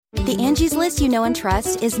The Angie's List you know and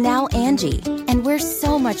trust is now Angie, and we're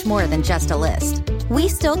so much more than just a list. We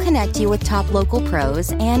still connect you with top local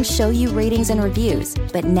pros and show you ratings and reviews,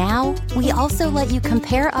 but now we also let you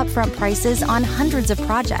compare upfront prices on hundreds of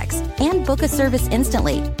projects and book a service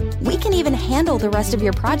instantly. We can even handle the rest of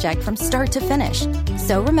your project from start to finish.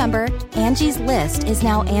 So remember, Angie's List is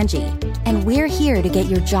now Angie, and we're here to get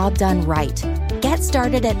your job done right. Get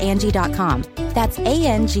started at Angie.com. That's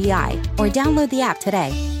ANGI, or download the app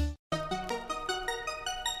today.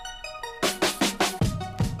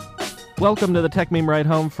 Welcome to the Tech Meme Ride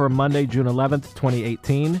Home for Monday, June 11th,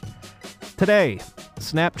 2018. Today,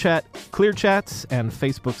 Snapchat Clear Chats and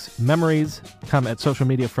Facebook's Memories come at social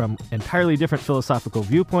media from entirely different philosophical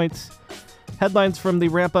viewpoints. Headlines from the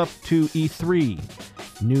ramp-up to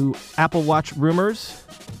E3, new Apple Watch rumors,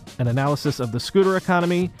 an analysis of the scooter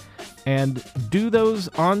economy, and do those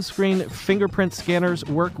on-screen fingerprint scanners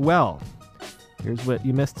work well? Here's what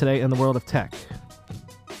you missed today in the world of tech.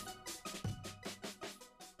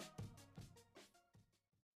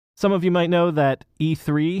 Some of you might know that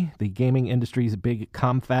E3, the gaming industry's big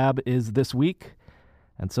confab, is this week,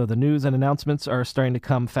 and so the news and announcements are starting to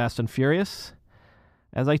come fast and furious.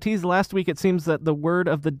 As I teased last week, it seems that the word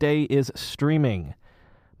of the day is streaming.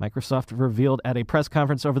 Microsoft revealed at a press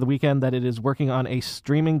conference over the weekend that it is working on a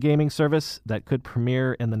streaming gaming service that could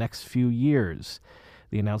premiere in the next few years.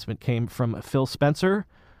 The announcement came from Phil Spencer,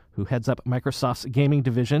 who heads up Microsoft's gaming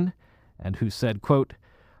division, and who said, quote,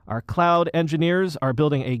 "Our cloud engineers are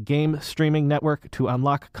building a game streaming network to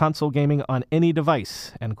unlock console gaming on any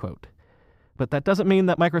device," end quote. But that doesn't mean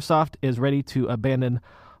that Microsoft is ready to abandon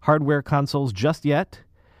hardware consoles just yet.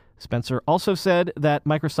 Spencer also said that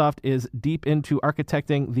Microsoft is deep into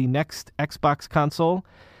architecting the next Xbox console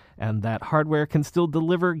and that hardware can still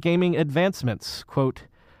deliver gaming advancements. Quote,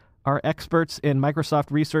 "Our experts in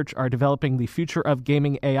Microsoft research are developing the future of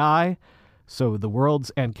gaming AI, so the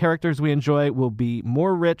worlds and characters we enjoy will be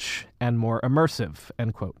more rich and more immersive,"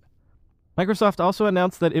 end quote. Microsoft also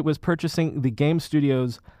announced that it was purchasing the game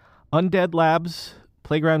studios Undead Labs,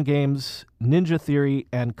 Playground Games, Ninja Theory,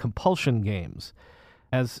 and Compulsion Games.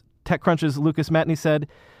 As TechCrunch's Lucas Matney said,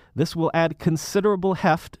 this will add considerable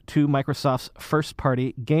heft to Microsoft's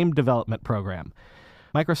first-party game development program.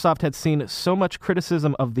 Microsoft had seen so much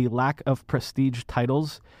criticism of the lack of prestige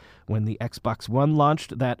titles when the Xbox One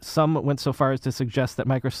launched that some went so far as to suggest that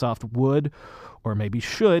Microsoft would, or maybe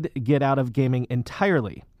should, get out of gaming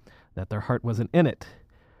entirely, that their heart wasn't in it.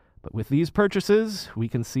 But with these purchases, we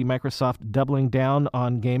can see Microsoft doubling down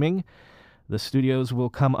on gaming. The studios will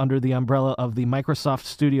come under the umbrella of the Microsoft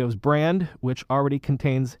Studios brand, which already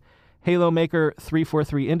contains Halo maker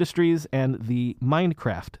 343 Industries and the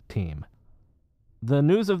Minecraft team. The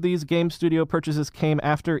news of these game studio purchases came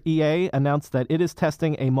after EA announced that it is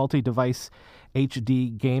testing a multi-device HD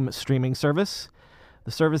game streaming service.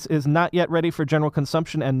 The service is not yet ready for general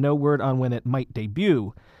consumption and no word on when it might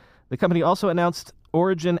debut. The company also announced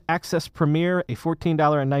Origin Access Premier, a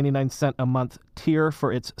 $14.99 a month tier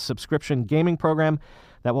for its subscription gaming program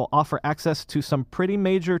that will offer access to some pretty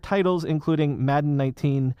major titles, including Madden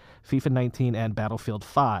 19, FIFA 19, and Battlefield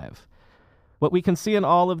 5. What we can see in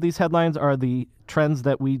all of these headlines are the trends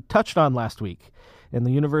that we touched on last week. In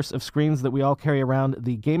the universe of screens that we all carry around,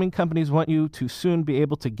 the gaming companies want you to soon be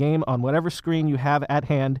able to game on whatever screen you have at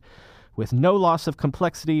hand with no loss of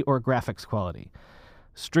complexity or graphics quality.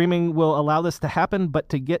 Streaming will allow this to happen, but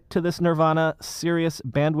to get to this nirvana, serious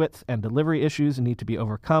bandwidth and delivery issues need to be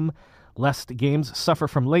overcome, lest games suffer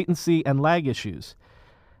from latency and lag issues.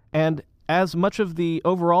 And as much of the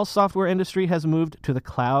overall software industry has moved to the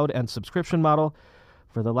cloud and subscription model,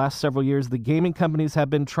 for the last several years, the gaming companies have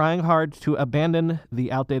been trying hard to abandon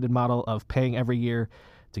the outdated model of paying every year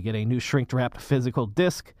to get a new shrink-wrapped physical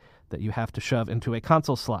disc that you have to shove into a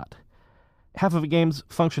console slot. Half of a game's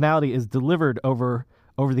functionality is delivered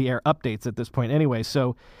over-the-air updates at this point anyway,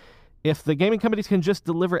 so if the gaming companies can just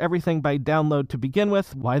deliver everything by download to begin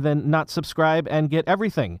with, why then not subscribe and get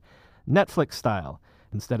everything, Netflix style,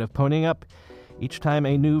 instead of ponying up each time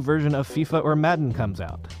a new version of FIFA or Madden comes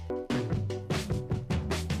out?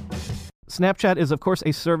 Snapchat is, of course,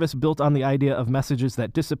 a service built on the idea of messages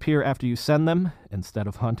that disappear after you send them, instead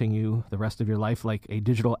of haunting you the rest of your life like a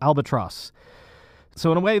digital albatross.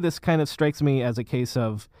 So in a way, this kind of strikes me as a case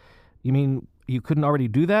of, you mean you couldn't already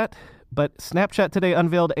do that? But Snapchat today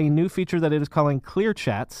unveiled a new feature that it is calling Clear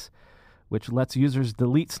Chats, which lets users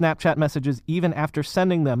delete Snapchat messages even after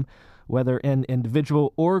sending them, whether in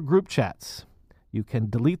individual or group chats. You can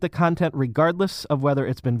delete the content regardless of whether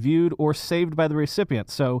it's been viewed or saved by the recipient.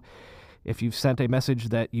 So if you've sent a message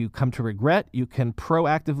that you come to regret, you can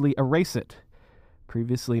proactively erase it.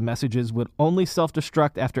 Previously, messages would only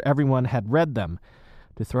self-destruct after everyone had read them.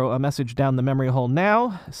 To throw a message down the memory hole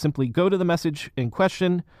now, simply go to the message in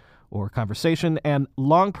question or conversation and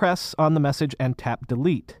long press on the message and tap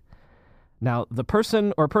delete. Now, the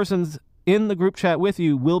person or persons in the group chat with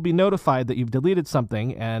you will be notified that you've deleted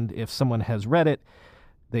something, and if someone has read it,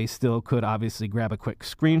 they still could obviously grab a quick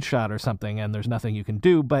screenshot or something, and there's nothing you can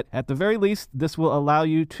do. But at the very least, this will allow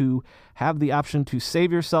you to have the option to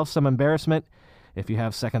save yourself some embarrassment if you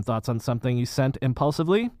have second thoughts on something you sent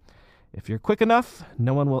impulsively. If you're quick enough,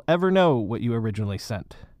 no one will ever know what you originally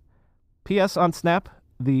sent. P.S. on Snap,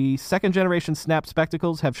 the second-generation Snap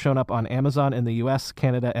Spectacles have shown up on Amazon in the US,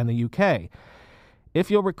 Canada, and the UK.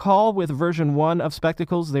 If you'll recall, with version 1 of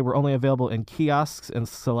Spectacles, they were only available in kiosks in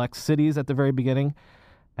select cities at the very beginning.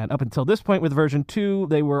 And up until this point with version 2,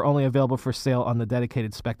 they were only available for sale on the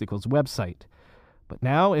dedicated Spectacles website. But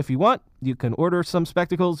now, if you want, you can order some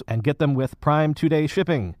Spectacles and get them with Prime 2-day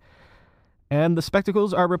shipping. And the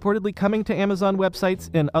Spectacles are reportedly coming to Amazon websites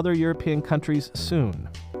in other European countries soon.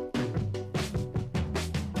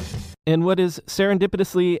 In what is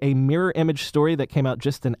serendipitously a mirror image story that came out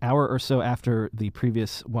just an hour or so after the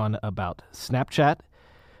previous one about Snapchat,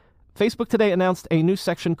 Facebook today announced a new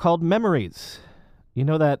section called Memories. You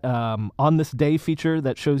know that On This Day feature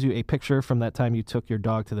that shows you a picture from that time you took your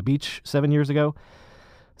dog to the beach 7 years ago?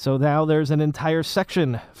 So now there's an entire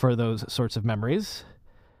section for those sorts of memories.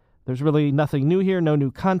 There's really nothing new here, no new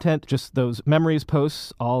content, just those memories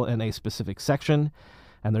posts all in a specific section.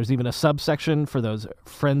 And there's even a subsection for those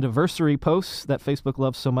friendiversary posts that Facebook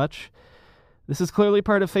loves so much. This is clearly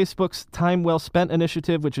part of Facebook's Time Well Spent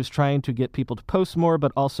initiative, which is trying to get people to post more,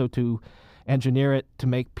 but also to engineer it to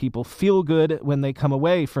make people feel good when they come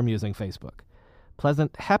away from using Facebook.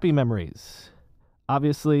 Pleasant, happy memories.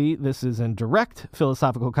 Obviously, this is in direct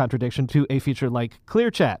philosophical contradiction to a feature like Clear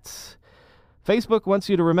Chats. Facebook wants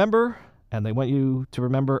you to remember, and they want you to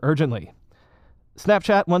remember urgently.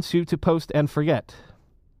 Snapchat wants you to post and forget.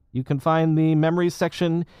 You can find the Memories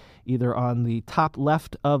section either on the top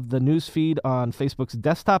left of the newsfeed on Facebook's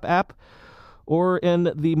desktop app or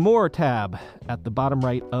in the More tab at the bottom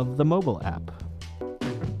right of the mobile app.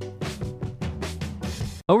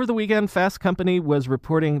 Over the weekend, Fast Company was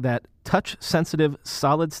reporting that touch-sensitive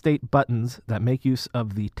solid-state buttons that make use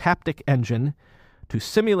of the Taptic engine to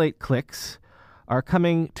simulate clicks are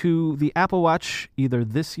coming to the Apple Watch either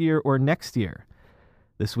this year or next year.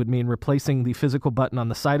 This would mean replacing the physical button on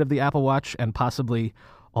the side of the Apple Watch and possibly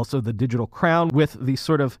also the digital crown with the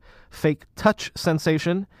sort of fake touch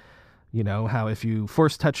sensation. You know, how if you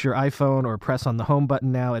force touch your iPhone or press on the home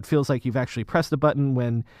button now, it feels like you've actually pressed a button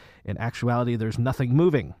when in actuality there's nothing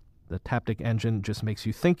moving. The Taptic engine just makes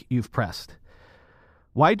you think you've pressed.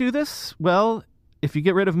 Why do this? Well, if you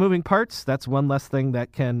get rid of moving parts, that's one less thing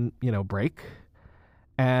that can, break.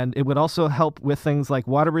 And it would also help with things like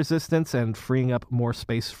water resistance and freeing up more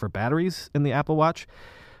space for batteries in the Apple Watch.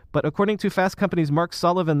 But according to Fast Company's Mark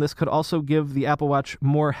Sullivan, this could also give the Apple Watch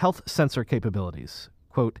more health sensor capabilities.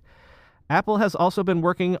 Quote, Apple has also been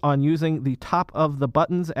working on using the top of the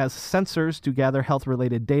buttons as sensors to gather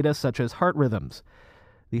health-related data such as heart rhythms.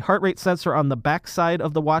 The heart rate sensor on the back side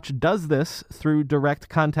of the watch does this through direct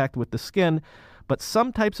contact with the skin, but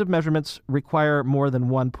some types of measurements require more than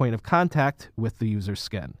one point of contact with the user's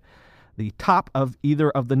skin. The top of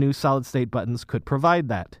either of the new solid-state buttons could provide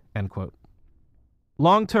that, end quote.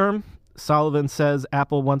 Long term, Sullivan says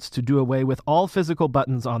Apple wants to do away with all physical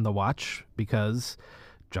buttons on the watch because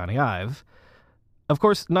Johnny Ive. Of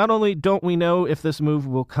course, not only don't we know if this move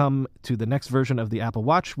will come to the next version of the Apple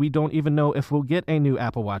Watch, we don't even know if we'll get a new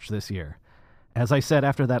Apple Watch this year. As I said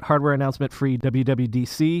after that hardware announcement free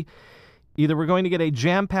WWDC, either we're going to get a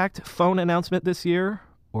jam-packed phone announcement this year,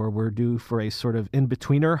 or we're due for a sort of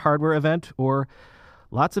in-betweener hardware event, or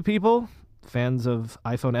lots of people, fans of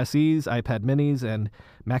iPhone SEs, iPad minis, and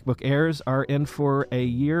MacBook Airs, are in for a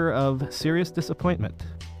year of serious disappointment.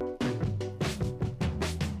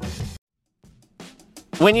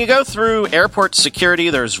 When you go through airport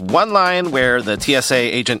security, there's one line where the TSA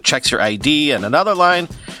agent checks your ID and another line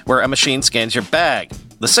where a machine scans your bag.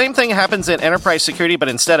 The same thing happens in enterprise security, but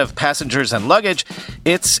instead of passengers and luggage,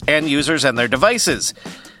 it's end users and their devices.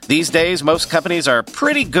 These days, most companies are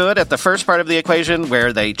pretty good at the first part of the equation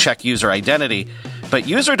where they check user identity, but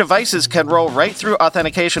user devices can roll right through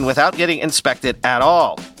authentication without getting inspected at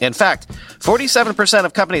all. In fact, 47%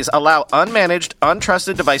 of companies allow unmanaged,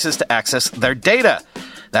 untrusted devices to access their data.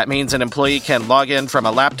 That means an employee can log in from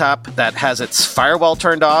a laptop that has its firewall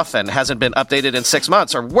turned off and hasn't been updated in 6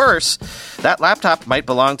 months. Or worse, that laptop might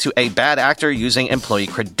belong to a bad actor using employee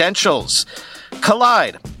credentials.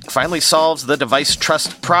 Kolide, finally solves the device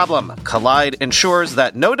trust problem. Collide ensures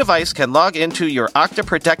that no device can log into your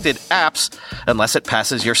Okta-protected apps unless it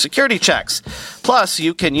passes your security checks. Plus,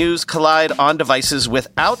 you can use Collide on devices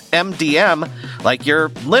without MDM, like your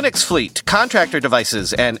Linux fleet, contractor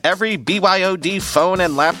devices, and every BYOD phone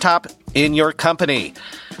and laptop in your company.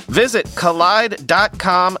 Visit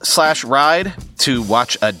collide.com/ride to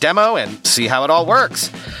watch a demo and see how it all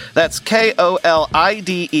works. That's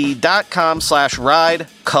KOLIDE.com/ride,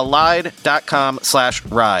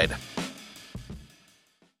 collide.com/ride.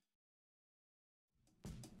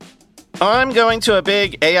 I'm going to a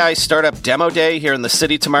big AI startup demo day here in the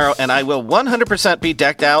city tomorrow, and I will 100% be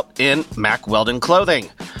decked out in Mack Weldon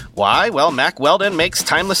clothing. Why? Well, Mack Weldon makes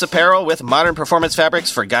timeless apparel with modern performance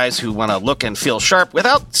fabrics for guys who want to look and feel sharp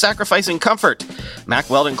without sacrificing comfort. Mack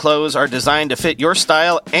Weldon clothes are designed to fit your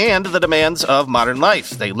style and the demands of modern life.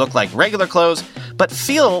 They look like regular clothes, but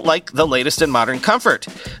feel like the latest in modern comfort.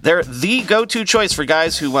 They're the go-to choice for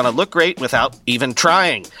guys who want to look great without even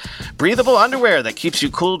trying. Breathable underwear that keeps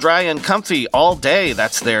you cool, dry, and comfy all day.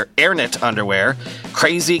 That's their AirKnit underwear.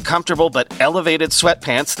 Crazy, comfortable, but elevated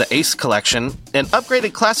sweatpants, the Ace collection. An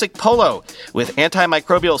upgraded classic polo with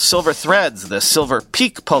antimicrobial silver threads, the Silver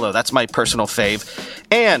Peak polo. That's my personal fave.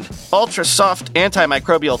 And ultra-soft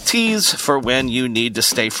antimicrobial tees for when you need to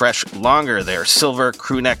stay fresh longer. Their silver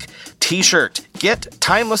crewneck t-shirt. Get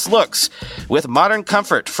timeless looks with modern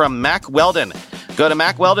comfort from Mack Weldon. Go to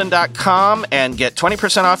MackWeldon.com and get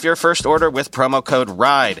 20% off your first order with promo code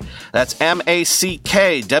RIDE. That's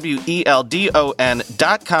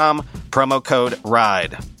MackWeldon.com, promo code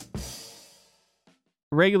RIDE.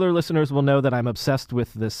 Regular listeners will know that I'm obsessed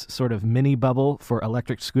with this sort of mini bubble for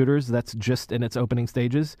electric scooters that's just in its opening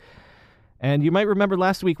stages. And you might remember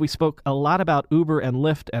last week we spoke a lot about Uber and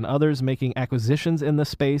Lyft and others making acquisitions in the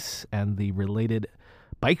space and the related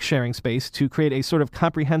bike-sharing space to create a sort of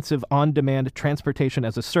comprehensive on-demand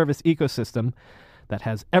transportation-as-a-service ecosystem that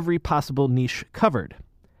has every possible niche covered.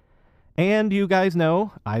 And you guys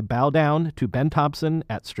know I bow down to Ben Thompson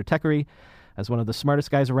at Stratechery as one of the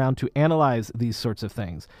smartest guys around to analyze these sorts of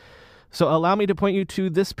things. So allow me to point you to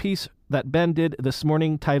this piece that Ben did this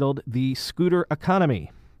morning titled The Scooter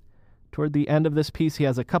Economy. Toward the end of this piece, he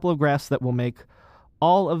has a couple of graphs that will make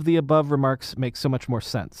all of the above remarks make so much more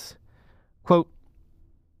sense. Quote,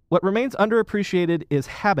 "What remains underappreciated is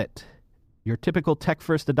habit. Your typical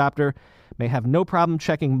tech-first adopter may have no problem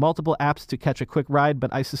checking multiple apps to catch a quick ride,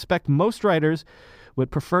 but I suspect most riders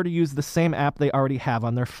would prefer to use the same app they already have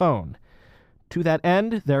on their phone. To that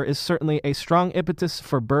end, there is certainly a strong impetus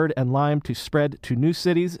for Bird and Lime to spread to new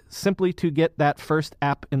cities simply to get that first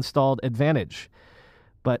app installed advantage.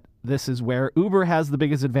 But this is where Uber has the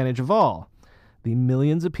biggest advantage of all, the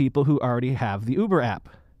millions of people who already have the Uber app.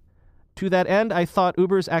 To that end, I thought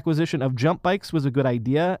Uber's acquisition of Jump Bikes was a good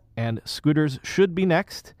idea, and scooters should be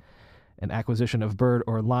next. An acquisition of Bird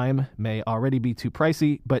or Lime may already be too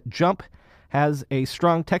pricey, but Jump has a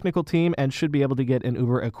strong technical team and should be able to get an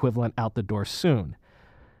Uber equivalent out the door soon.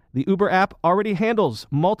 The Uber app already handles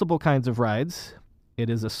multiple kinds of rides. It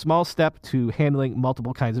is a small step to handling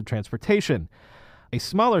multiple kinds of transportation. A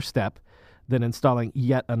smaller step than installing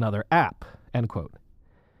yet another app," end quote.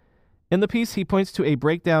 In the piece, he points to a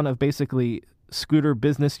breakdown of basically scooter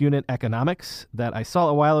business unit economics that I saw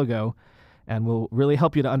a while ago and will really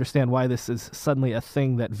help you to understand why this is suddenly a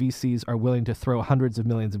thing that VCs are willing to throw hundreds of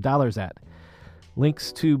millions of dollars at.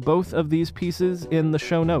 Links to both of these pieces in the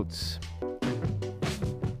show notes.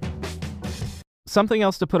 Something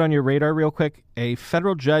else to put on your radar real quick. A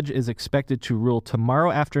federal judge is expected to rule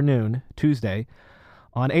tomorrow afternoon, Tuesday,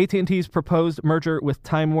 on AT&T's proposed merger with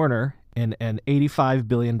Time Warner in an $85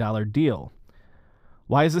 billion deal.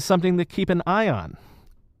 Why is this something to keep an eye on?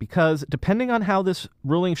 Because depending on how this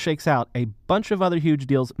ruling shakes out, a bunch of other huge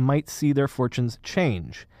deals might see their fortunes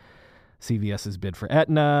change. CVS's bid for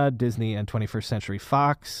Aetna, Disney and 21st Century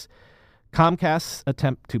Fox, Comcast's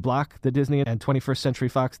attempt to block the Disney and 21st Century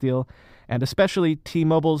Fox deal, and especially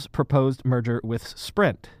T-Mobile's proposed merger with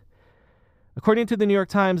Sprint. According to the New York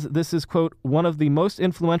Times, this is, quote, "one of the most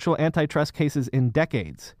influential antitrust cases in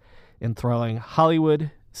decades, enthralling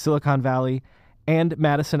Hollywood, Silicon Valley, and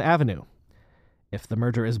Madison Avenue. If the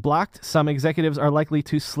merger is blocked, some executives are likely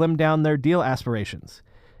to slim down their deal aspirations.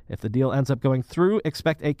 If the deal ends up going through,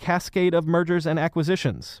 expect a cascade of mergers and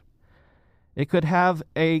acquisitions. It could have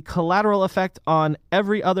a collateral effect on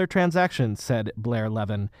every other transaction," said Blair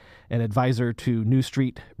Levin, an advisor to New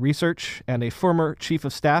Street Research and a former chief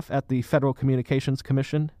of staff at the Federal Communications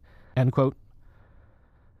Commission, end quote.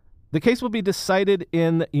 The case will be decided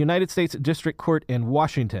in United States District Court in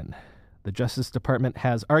Washington. The Justice Department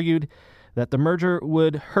has argued that the merger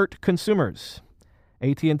would hurt consumers.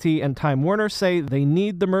 AT&T and Time Warner say they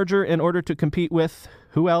need the merger in order to compete with,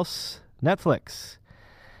 who else? Netflix.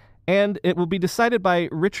 And it will be decided by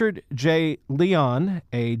Richard J. Leon,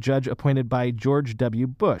 a judge appointed by George W.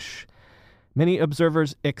 Bush. Many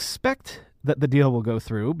observers expect that the deal will go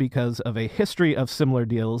through because of a history of similar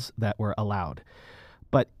deals that were allowed.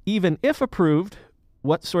 But even if approved,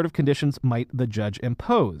 what sort of conditions might the judge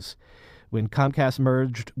impose? When Comcast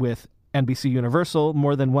merged with NBC Universal,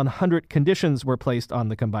 more than 100 conditions were placed on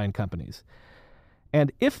the combined companies.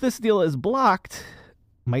 And if this deal is blocked,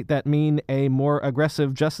 might that mean a more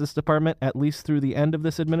aggressive Justice Department, at least through the end of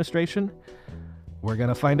this administration? We're going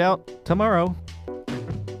to find out tomorrow.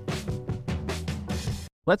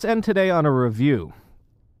 Let's end today on a review.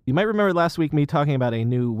 You might remember last week me talking about a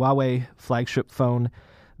new Huawei flagship phone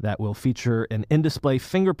that will feature an in-display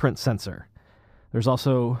fingerprint sensor. There's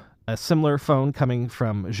also a similar phone coming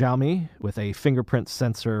from Xiaomi with a fingerprint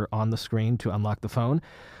sensor on the screen to unlock the phone.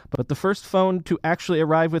 But the first phone to actually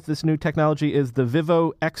arrive with this new technology is the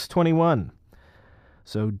Vivo X21.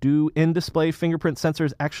 So do in-display fingerprint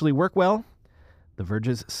sensors actually work well? The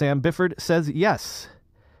Verge's Sam Bifford says yes.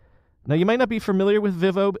 Now, you might not be familiar with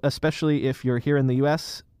Vivo, especially if you're here in the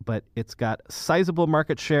U.S., but it's got sizable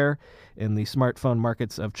market share in the smartphone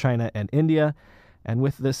markets of China and India. And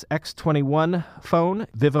with this X21 phone,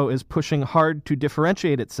 Vivo is pushing hard to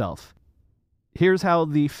differentiate itself. Here's how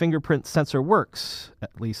the fingerprint sensor works,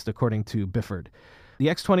 at least according to Bifford. The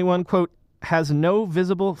X21, quote, has no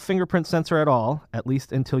visible fingerprint sensor at all, at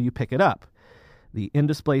least until you pick it up. The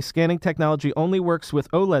in-display scanning technology only works with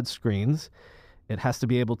OLED screens. It has to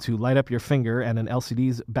be able to light up your finger, and an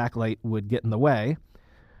LCD's backlight would get in the way,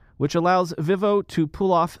 which allows Vivo to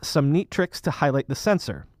pull off some neat tricks to highlight the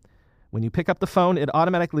sensor. When you pick up the phone, it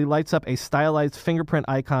automatically lights up a stylized fingerprint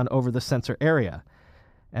icon over the sensor area.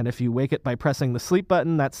 And if you wake it by pressing the sleep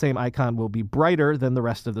button, that same icon will be brighter than the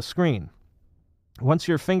rest of the screen. Once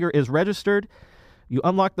your finger is registered, you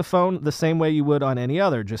unlock the phone the same way you would on any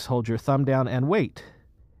other. Just hold your thumb down and wait.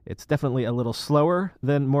 It's definitely a little slower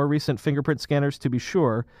than more recent fingerprint scanners, to be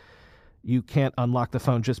sure. You can't unlock the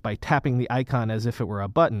phone just by tapping the icon as if it were a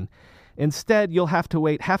button. Instead, you'll have to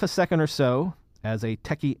wait half a second or so as a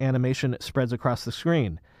techie animation spreads across the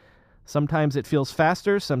screen. Sometimes it feels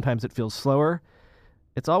faster, sometimes it feels slower.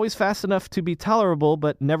 It's always fast enough to be tolerable,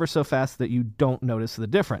 but never so fast that you don't notice the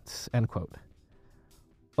difference, end quote.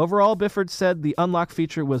 Overall, Bifford said the unlock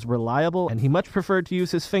feature was reliable, and he much preferred to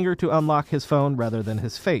use his finger to unlock his phone rather than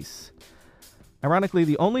his face. Ironically,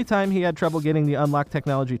 the only time he had trouble getting the unlock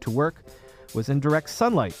technology to work was in direct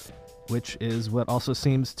sunlight, which is what also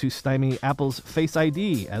seems to stymie Apple's Face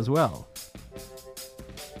ID as well.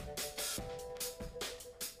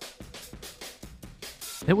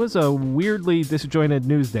 It was a weirdly disjointed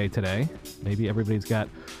news day today. Maybe everybody's got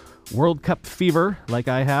World Cup fever like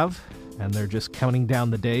I have, and they're just counting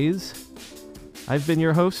down the days. I've been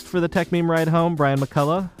your host for the Tech Meme Ride Home, Brian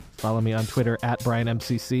McCullough. Follow me on Twitter at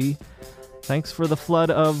BrianMCC. Thanks for the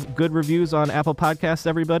flood of good reviews on Apple Podcasts,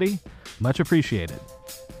 everybody. Much appreciated.